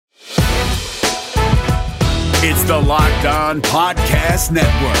It's the Locked On Podcast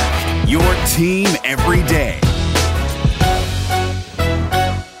Network, your team every day.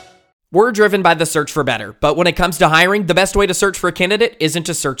 We're driven by the search for better, but when it comes to hiring, the best way to search for a candidate isn't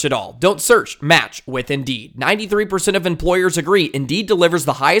to search at all. Don't search, match with Indeed. 93% of employers agree Indeed delivers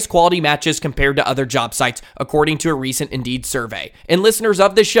the highest quality matches compared to other job sites, according to a recent Indeed survey. And listeners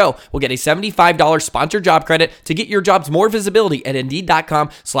of this show will get a $75 sponsored job credit to get your jobs more visibility at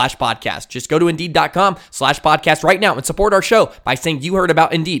Indeed.com/podcast. Just go to Indeed.com/podcast right now and support our show by saying you heard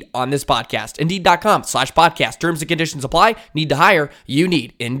about Indeed on this podcast. Indeed.com/podcast. Terms and conditions apply. Need to hire? You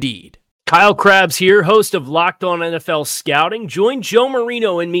need Indeed. Kyle Krabs here, host of Locked On NFL Scouting. Join Joe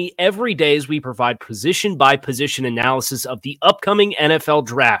Marino and me every day as we provide position-by-position analysis of the upcoming NFL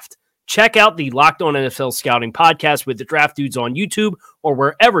Draft. Check out the Locked On NFL Scouting podcast with the Draft Dudes on YouTube or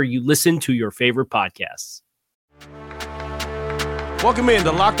wherever you listen to your favorite podcasts. Welcome in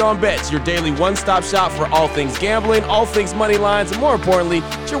to Locked On Bets, your daily one-stop shop for all things gambling, all things money lines, and more importantly,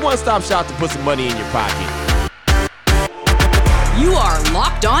 it's your one-stop shop to put some money in your pocket. You are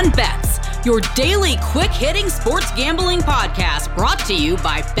Locked On Bets, your daily quick-hitting sports gambling podcast brought to you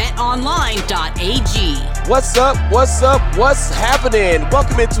by betonline.ag. What's up? What's up? What's happening?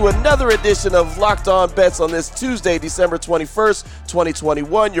 Welcome into another edition of Locked On Bets on this Tuesday, December 21st,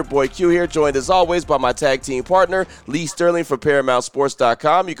 2021. Your boy Q here, joined as always by my tag team partner, Lee Sterling from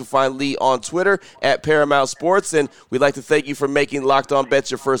ParamountSports.com. You can find Lee on Twitter at Paramount Sports, and we'd like to thank you for making Locked On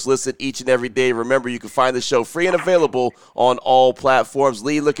Bets your first listen each and every day. Remember, you can find the show free and available on all platforms.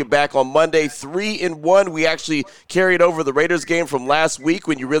 Lee, looking back on Monday, 3-1. We actually carried over the Raiders game from last week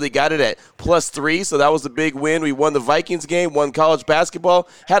when you really got it at +3, so that was a big win. We won the Vikings game, won college basketball.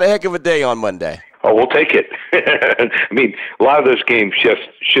 Had a heck of a day on Monday. Oh, we'll take it. I mean, a lot of those games just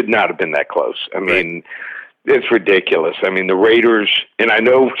should not have been that close. I mean, It's ridiculous. I mean, the Raiders, and I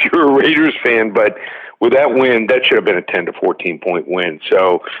know you're a Raiders fan, but with that win, that should have been a 10 to 14-point win.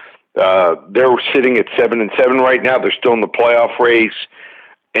 So they're sitting at 7-7 right now. They're still in the playoff race.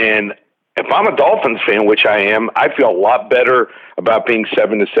 And if I'm a Dolphins fan, which I am, I feel a lot better about being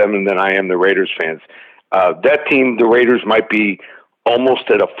 7-7 than I am the Raiders fans. That team, the Raiders, might be almost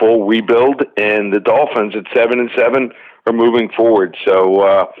at a full rebuild, and the Dolphins at 7-7 are moving forward.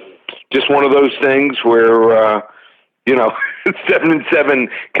 So just one of those things where 7-7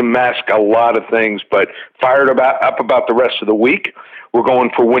 can mask a lot of things. But fired up about the rest of the week. We're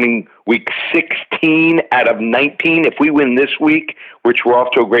going for winning week 16 out of 19. If we win this week, which we're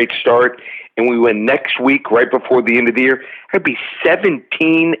off to a great start, and we win next week right before the end of the year, that'd be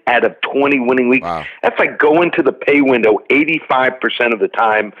 17 out of 20 winning weeks. Wow. That's like going to the pay window 85% of the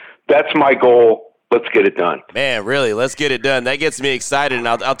time. That's my goal. Let's get it done. Man, really, let's get it done. That gets me excited. And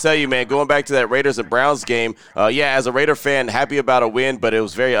I'll tell you, man, going back to that Raiders and Browns game, as a Raider fan, happy about a win, but it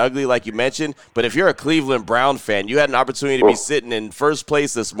was very ugly, like you mentioned. But if you're a Cleveland Brown fan, you had an opportunity to be sitting in first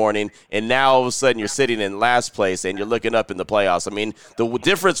place this morning, and now all of a sudden you're sitting in last place and you're looking up in the playoffs. I mean, the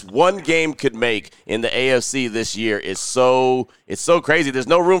difference one game could make in the AFC this year is so crazy. There's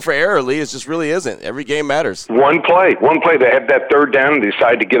no room for error, Lee. It just really isn't. Every game matters. One play. They had that third down and they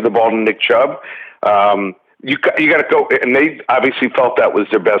decided to give the ball to Nick Chubb. You got to go, and they obviously felt that was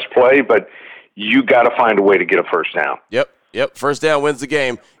their best play, but you got to find a way to get a first down. Yep. First down wins the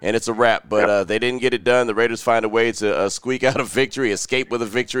game, and it's a wrap. But they didn't get it done. The Raiders find a way to squeak out a victory, escape with a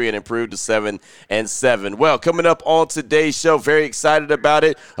victory, and improve to 7-7. Well, coming up on today's show, very excited about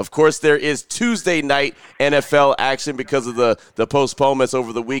it. Of course, there is Tuesday night NFL action because of the postponements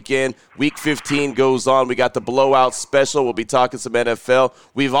over the weekend. Week 15 goes on. We got the blowout special. We'll be talking some NFL.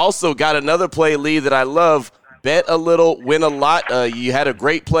 We've also got another play, Lee, that I love. Bet a little, win a lot. You had a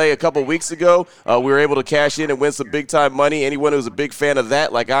great play a couple weeks ago. We were able to cash in and win some big-time money. Anyone who's a big fan of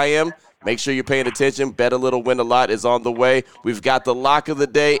that, like I am, make sure you're paying attention. Bet a little, win a lot is on the way. We've got the lock of the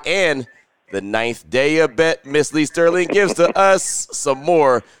day and the ninth day of bet. Miss Lee Sterling gives to us some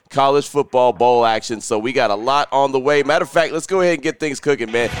more college football bowl action. So we got a lot on the way. Matter of fact, let's go ahead and get things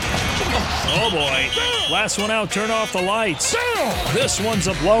cooking, man. Oh, boy. Last one out, turn off the lights. This one's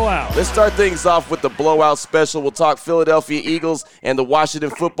a blowout. Let's start things off with the blowout special. We'll talk Philadelphia Eagles and the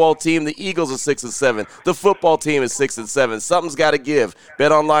Washington football team. The Eagles are 6-7. The football team is 6-7. Something's got to give.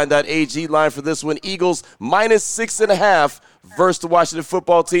 BetOnline.ag line for this one. Eagles -6.5 versus the Washington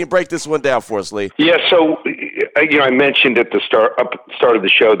football team. Break this one down for us, Lee. Yeah, so I mentioned at the start of the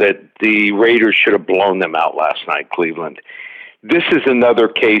show that the Raiders should have blown them out last night, Cleveland. This is another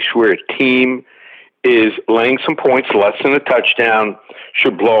case where a team is laying some points, less than a touchdown,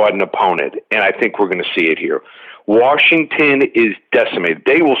 should blow out an opponent, and I think we're going to see it here. Washington is decimated.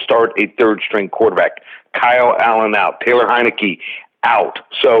 They will start a third-string quarterback. Kyle Allen out. Taylor Heineke out.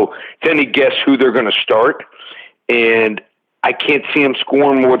 So it's any guess who they're going to start. And I can't see them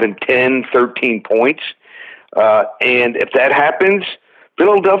scoring more than 10, 13 points. And if that happens,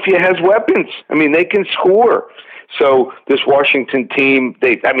 Philadelphia has weapons. I mean, they can score. So this Washington team,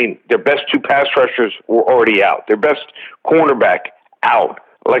 their best two pass rushers were already out. Their best cornerback out.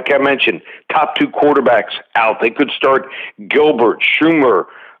 Like I mentioned, top two quarterbacks out. They could start Gilbert, Schumer,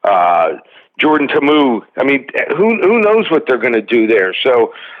 Jordan Tamu. I mean, who knows what they're going to do there?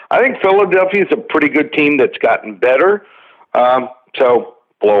 So I think Philadelphia is a pretty good team that's gotten better. So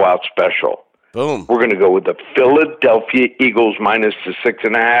blowout special. Boom. We're going to go with the Philadelphia Eagles minus the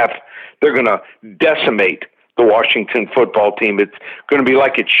 6.5. They're going to decimate the Washington football team. It's going to be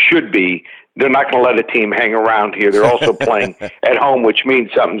like it should be. They're not going to let a team hang around here. They're also playing at home, which means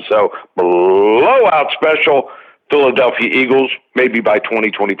something. So blowout special, Philadelphia Eagles, maybe by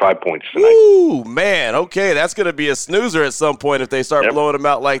 20, 25 points tonight. Ooh, man. Okay, that's going to be a snoozer at some point if they start blowing them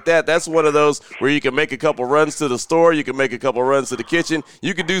out like that. That's one of those where you can make a couple runs to the store. You can make a couple runs to the kitchen.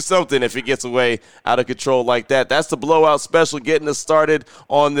 You can do something if it gets away out of control like that. That's the blowout special getting us started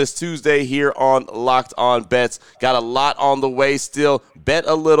on this Tuesday here on Locked On Bets. Got a lot on the way still. Bet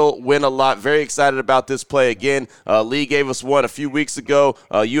a little, win a lot. Very excited about this play again. Lee gave us one a few weeks ago,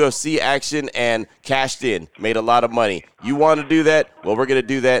 UFC action, and cashed in. Made a lot of money. You want to do that? Well, we're going to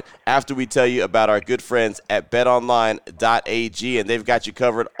do that after we tell you about our good friends at betonline.ag, and they've got you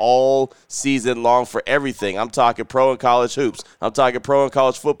covered all season long for everything. I'm talking pro and college hoops. I'm talking pro and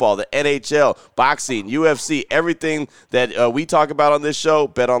college football, the NHL, boxing, UFC, everything that we talk about on this show.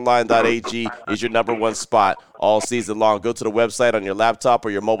 Betonline.ag is your number one spot all season long. Go to the website on your laptop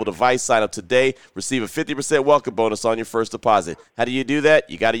or your mobile device. Sign up today. Receive a 50% welcome bonus on your first deposit. How do you do that?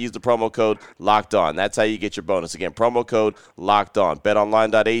 You got to use the promo code LOCKEDON. That's how you get your bonus. Again, promo code LOCKEDON.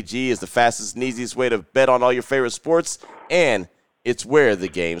 BetOnline.ag is the fastest and easiest way to bet on all your favorite sports, and it's where the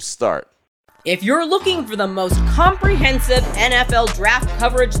games start. If you're looking for the most comprehensive NFL draft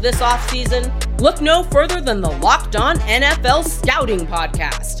coverage this offseason, look no further than the Locked On NFL Scouting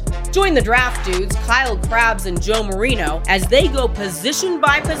Podcast. Join the draft dudes, Kyle Krabs and Joe Marino, as they go position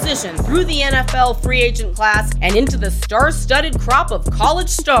by position through the NFL free agent class and into the star-studded crop of college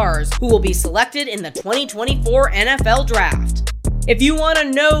stars who will be selected in the 2024 NFL Draft. If you want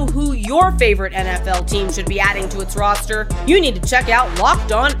to know who your favorite NFL team should be adding to its roster, you need to check out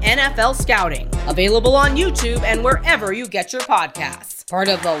Locked On NFL Scouting, available on YouTube and wherever you get your podcasts. Part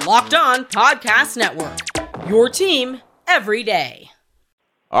of the Locked On Podcast Network, your team every day.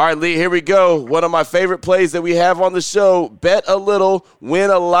 All right, Lee, here we go. One of my favorite plays that we have on the show, bet a little,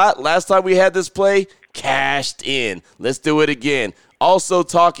 win a lot. Last time we had this play, cashed in. Let's do it again. Also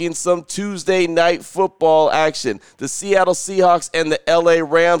talking some Tuesday night football action. The Seattle Seahawks and the LA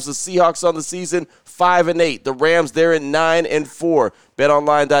Rams. The Seahawks on the season 5-8. The Rams, they're in 9-4.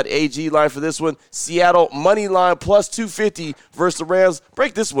 BetOnline.ag line for this one. Seattle money line plus 250 versus the Rams.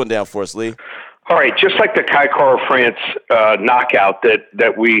 Break this one down for us, Lee. All right, just like the Kai Kara-France knockout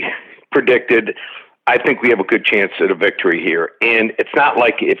that we predicted, I think we have a good chance at a victory here. And it's not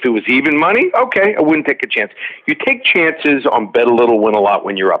like if it was even money, okay, I wouldn't take a chance. You take chances on bet a little, win a lot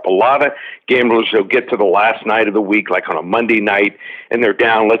when you're up. A lot of gamblers will get to the last night of the week, like on a Monday night, and they're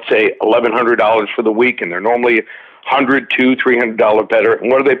down, let's say, $1,100 for the week, and they're normally $100, $200, $300 better. And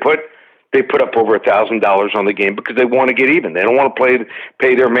what do they put? They put up over $1,000 on the game because they want to get even. They don't want to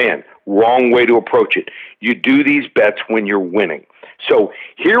pay their man. Wrong way to approach it. You do these bets when you're winning. So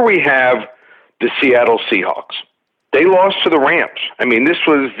here we have the Seattle Seahawks. They lost to the Rams. I mean, this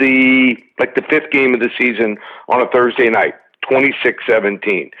was the fifth game of the season on a Thursday night,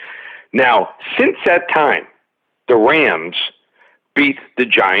 26-17. Now, since that time, the Rams beat the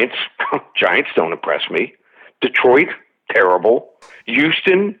Giants. Giants don't impress me. Detroit, terrible.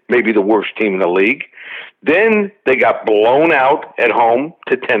 Houston, maybe the worst team in the league. Then they got blown out at home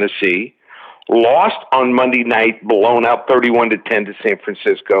to Tennessee. Lost on Monday night, blown out 31-10 to San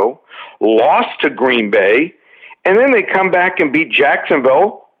Francisco. Lost to Green Bay. And then they come back and beat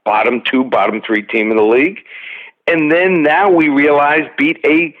Jacksonville, bottom 2, bottom 3 team in the league. And then now we realize beat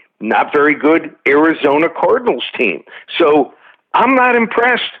a not very good Arizona Cardinals team. So I'm not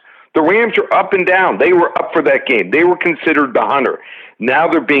impressed. The Rams are up and down. They were up for that game. They were considered the hunter. Now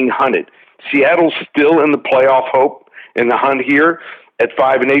they're being hunted. Seattle's still in the playoff hope in the hunt here. At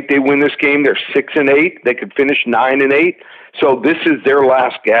 5-8, they win this game. They're 6-8. They could finish 9-8. So this is their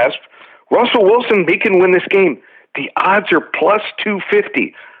last gasp. Russell Wilson, he can win this game. The odds are plus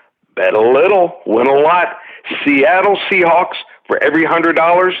 250. Bet a little, win a lot. Seattle Seahawks, for every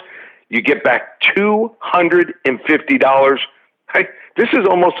 $100, you get back $250. Hey, This is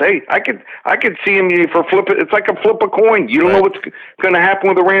almost, hey, I could see him for flip it. It's like a flip a coin. You don't know what's going to happen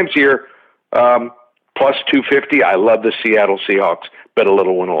with the Rams here. Plus 250. I love the Seattle Seahawks. Bet a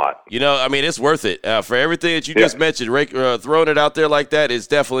little, win a lot. I mean, it's worth it. For everything that you just mentioned, throwing it out there like that is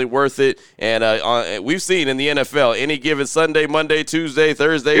definitely worth it. And we've seen in the NFL, any given Sunday, Monday, Tuesday,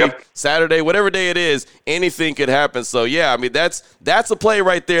 Thursday, Saturday, whatever day it is, anything could happen. So, yeah, I mean, that's a play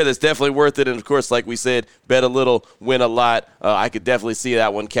right there that's definitely worth it. And, of course, like we said, bet a little, win a lot. I could definitely see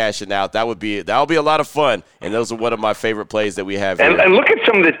that one cashing out. That'll be a lot of fun. And those are one of my favorite plays that we have here. And look at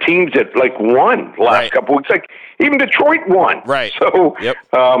some of the teams that, won the last couple weeks. Like, even Detroit won. Right. So,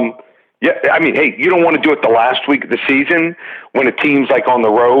 I mean, hey, you don't want to do it the last week of the season when a team's on the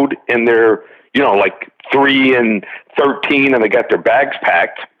road and they're, 3-13 and they got their bags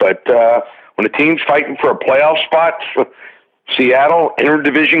packed. But when a team's fighting for a playoff spot, Seattle,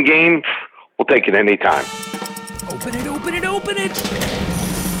 interdivision game, we'll take it anytime. Open it.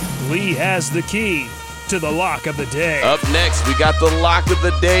 Lee has the key to the lock of the day. Up next, we got the lock of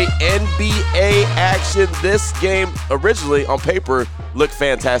the day, NBA action. This game, originally on paper, looked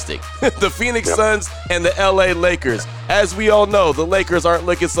fantastic. The Phoenix Suns and the LA Lakers. As we all know, the Lakers aren't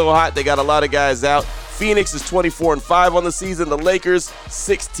looking so hot. They got a lot of guys out. Phoenix is 24-5 on the season. The Lakers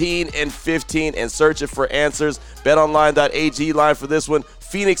 16-15 and searching for answers. BetOnline.ag line for this one.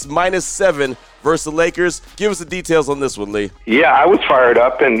 Phoenix -7 versus the Lakers. Give us the details on this one, Lee. Yeah, I was fired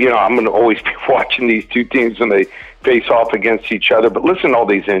up, and, I'm going to always be watching these two teams when they face off against each other. But listen to all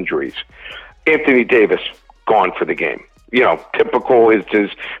these injuries. Anthony Davis, gone for the game. Typical is his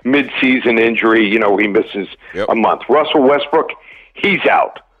mid-season injury, where he misses a month. Russell Westbrook, he's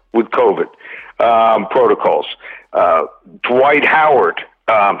out with COVID protocols. Dwight Howard,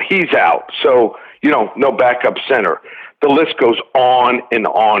 he's out. So, no backup center. The list goes on and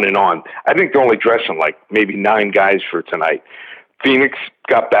on and on. I think they're only dressing maybe 9 guys for tonight. Phoenix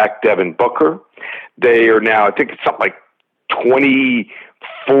got back Devin Booker. They are now, I think it's something like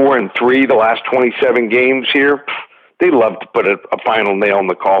 24-3 the last 27 games here. They love to put a final nail in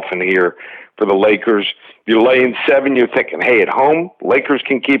the coffin here for the Lakers. You're laying 7, you're thinking, hey, at home, Lakers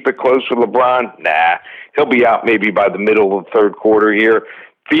can keep it close with LeBron. Nah, he'll be out maybe by the middle of the third quarter here.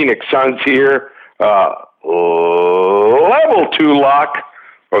 Phoenix Suns here. Level 2 lock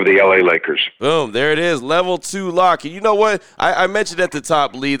of the LA Lakers. Boom, there it is, level 2 lock. And you know what? I mentioned at the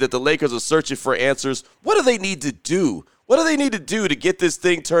top, Lee, that the Lakers are searching for answers. What do they need to do? What do they need to do to get this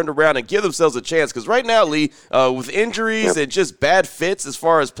thing turned around and give themselves a chance? Because right now, Lee, with injuries and just bad fits as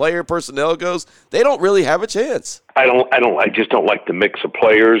far as player personnel goes, they don't really have a chance. I just don't like the mix of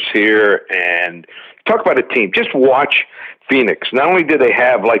players here. And talk about a team. Just watch Phoenix. Not only do they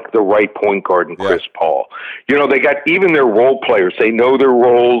have the right point guard in Chris Paul, they got even their role players. They know their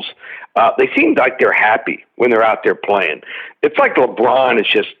roles. They seem like they're happy when they're out there playing. It's like LeBron is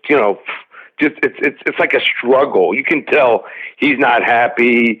just, it's like a struggle. You can tell he's not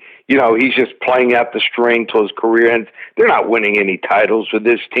happy. He's just playing out the string till his career ends. They're not winning any titles with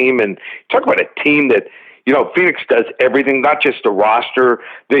this team. And talk about a team that, Phoenix does everything, not just the roster.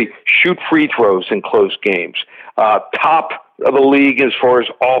 They shoot free throws in close games. Top of the league as far as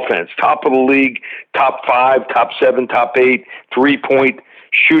offense. Top of the league, top 5, top 7, top 8, 3-point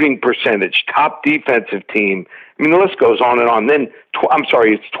shooting percentage. Top defensive team. I mean, the list goes on and on. Then,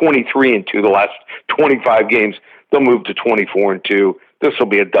 it's 23-2 the last 25 games. They'll move to 24-2. This will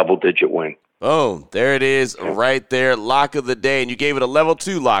be a double-digit win. Oh, there it is right there. Lock of the day. And you gave it a level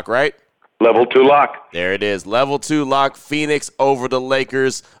 2 lock, right? Level 2 lock. There it is. Level 2 lock. Phoenix over the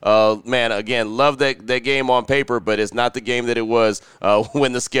Lakers. Man, again, love that game on paper, but it's not the game that it was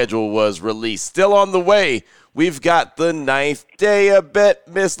when the schedule was released. Still on the way. We've got the 9th day of bet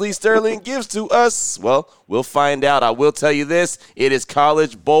Miss Lee Sterling gives to us. Well, we'll find out. I will tell you this. It is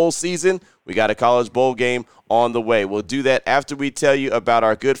college bowl season. We got a college bowl game on the way. We'll do that after we tell you about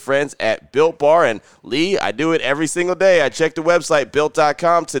our good friends at Built Bar. And Lee, I do it every single day. I check the website,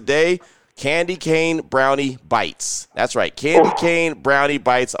 built.com. Today, Candy Cane Brownie Bites. That's right. Candy Cane Brownie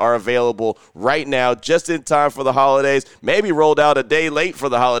Bites are available right now, just in time for the holidays. Maybe rolled out a day late for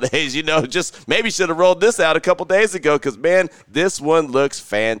the holidays. Just maybe should have rolled this out a couple days ago because, man, this one looks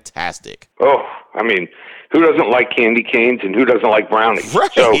fantastic. Oh, I mean, who doesn't like candy canes and who doesn't like brownies?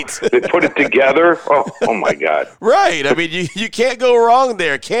 Right. So they put it together. Oh my God. Right. I mean, you can't go wrong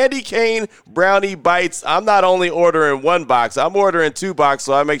there. Candy Cane Brownie Bites. I'm not only ordering 1 box. I'm ordering 2 boxes,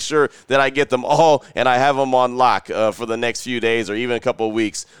 so I make sure that I get them all and I have them on lock for the next few days or even a couple of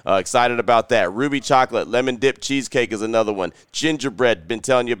weeks. Excited about that. Ruby Chocolate, Lemon Dip Cheesecake is another one. Gingerbread, been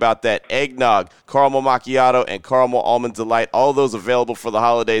telling you about that. Eggnog, Caramel Macchiato, and Caramel Almond Delight. All those available for the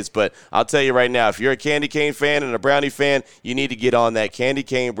holidays. But I'll tell you right now, if you're a Candy Cane cane fan and a brownie fan, you need to get on that candy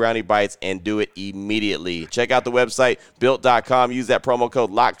cane brownie bites and do it immediately. Check out the website, built.com. Use that promo code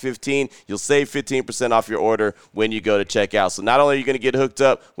LOCK15. You'll save 15% off your order when you go to checkout. So not only are you going to get hooked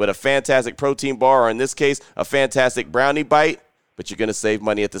up with a fantastic protein bar, or in this case, a fantastic brownie bite, but you're going to save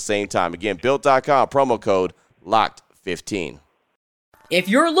money at the same time. Again, built.com, promo code LOCKED15. If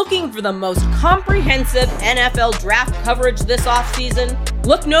you're looking for the most comprehensive NFL draft coverage this offseason,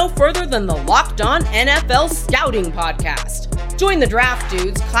 look no further than the Locked On NFL Scouting Podcast. Join the draft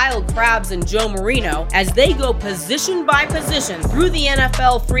dudes, Kyle Krabs and Joe Marino, as they go position by position through the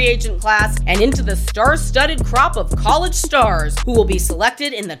NFL free agent class and into the star-studded crop of college stars who will be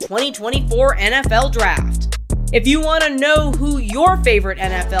selected in the 2024 NFL Draft. If you want to know who your favorite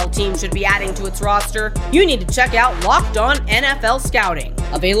NFL team should be adding to its roster, you need to check out Locked On NFL Scouting,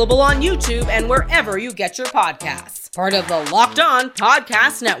 available on YouTube and wherever you get your podcasts. Part of the Locked On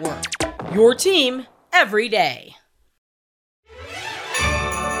Podcast Network, your team every day.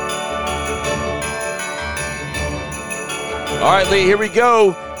 All right, Lee, here we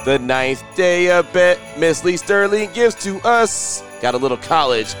go. The ninth day of bet Miss Lee Sterling gives to us. Got a little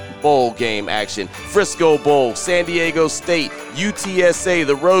college bowl game action. Frisco Bowl, San Diego State, UTSA,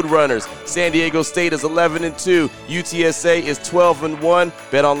 the Roadrunners. San Diego State is 11-2. UTSA is 12-1.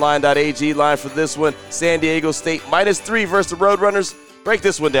 BetOnline.ag line for this one. San Diego State -3 versus the Roadrunners. Break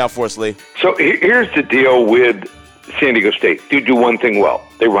this one down for us, Lee. So here's the deal with San Diego State. They do one thing well.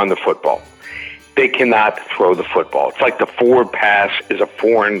 They run the football. They cannot throw the football. It's like the forward pass is a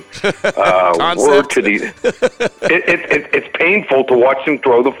foreign word to these. It's painful to watch them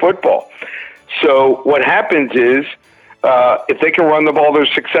throw the football. So what happens is if they can run the ball, they're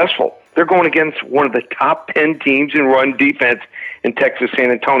successful. They're going against one of the top 10 teams in run defense in Texas,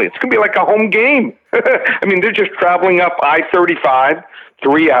 San Antonio. It's going to be like a home game. I mean, they're just traveling up I-35,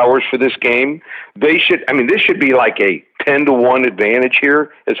 3 hours for this game. This should be like a 10-1 advantage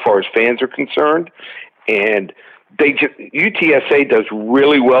here as far as fans are concerned. And UTSA does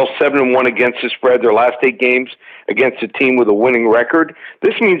really well, 7-1 against the spread their last 8 games against a team with a winning record.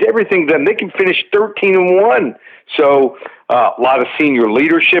 This means everything done. They can finish 13-1. So a lot of senior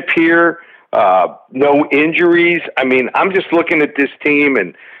leadership here, no injuries. I mean, I'm just looking at this team,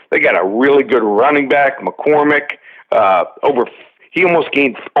 and they got a really good running back, McCormick, He almost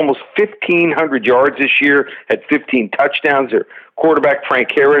gained almost 1,500 yards this year, had 15 touchdowns. Their quarterback, Frank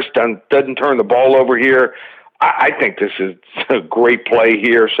Harris, doesn't turn the ball over here. I think this is a great play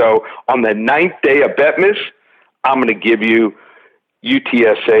here. So on the ninth day of Betmas, I'm going to give you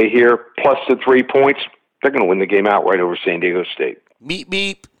UTSA here, plus the 3 points. They're going to win the game outright over San Diego State. Meep,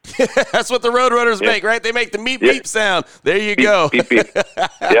 meep. That's what the Roadrunners make, right? They make the meep, meep sound. There you go. Beep, beep.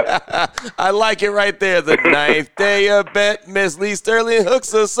 Yep. I like it right there. The ninth day of bet. Miss Lee Sterling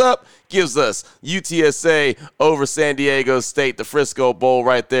hooks us up, gives us UTSA over San Diego State, the Frisco Bowl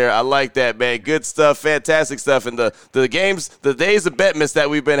right there. I like that, man. Good stuff, fantastic stuff. And the games, the days of Betmas that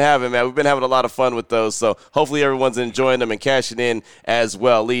we've been having, man, we've been having a lot of fun with those. So hopefully everyone's enjoying them and cashing in as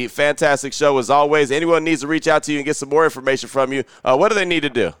well. Lee, fantastic show as always. Anyone needs to reach out to you and get some more information from you, what do they need to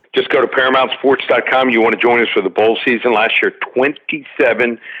do? Just go to ParamountSports.com. You want to join us for the bowl season. Last year, won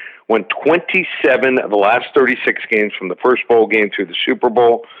 27 of the last 36 games from the first bowl game through the Super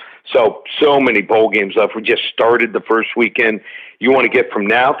Bowl. So many bowl games left. We just started the first weekend. You want to get from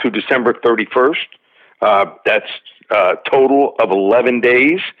now to December 31st. That's a total of 11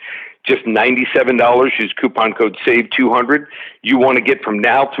 days. Just $97. Use coupon code SAVE200. You want to get from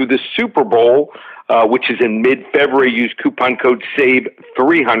now through the Super Bowl, which is in mid-February. Use coupon code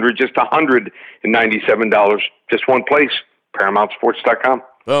SAVE300. Just $197. Just one place, ParamountSports.com.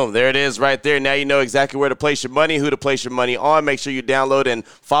 Boom, there it is right there. Now you know exactly where to place your money, who to place your money on. Make sure you download and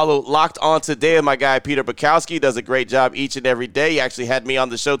follow Locked On Today. My guy Peter Bukowski does a great job each and every day. He actually had me on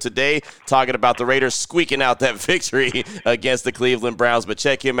the show today talking about the Raiders squeaking out that victory against the Cleveland Browns. But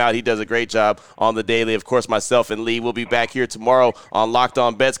check him out. He does a great job on the daily. Of course, myself and Lee will be back here tomorrow on Locked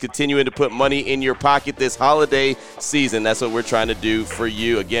On Bets, continuing to put money in your pocket this holiday season. That's what we're trying to do for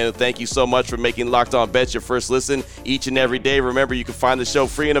you. Again, thank you so much for making Locked On Bets your first listen each and every day. Remember, you can find the show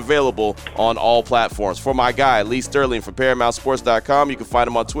free and available on all platforms. For my guy, Lee Sterling from ParamountSports.com, you can find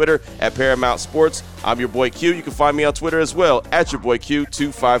him on Twitter at Paramount Sports. I'm your boy Q. You can find me on Twitter as well at your boy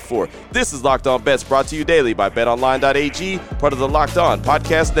Q254. This is Locked On Bets, brought to you daily by BetOnline.ag, part of the Locked On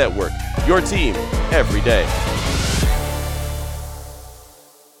Podcast Network. Your team every day.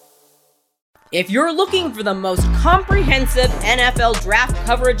 If you're looking for the most comprehensive NFL draft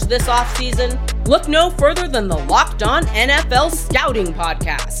coverage this offseason, Look no further than the Locked On NFL Scouting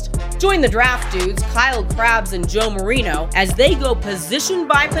Podcast. Join the draft dudes, Kyle Krabs and Joe Marino, as they go position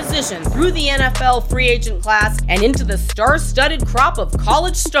by position through the NFL free agent class and into the star-studded crop of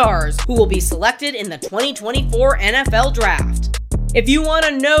college stars who will be selected in the 2024 NFL Draft. If you want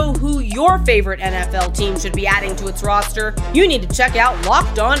to know who your favorite NFL team should be adding to its roster, you need to check out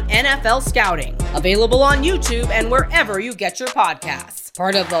Locked On NFL Scouting, available on YouTube and wherever you get your podcasts.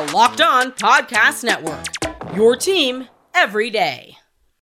 Part of the Locked On Podcast Network, your team every day.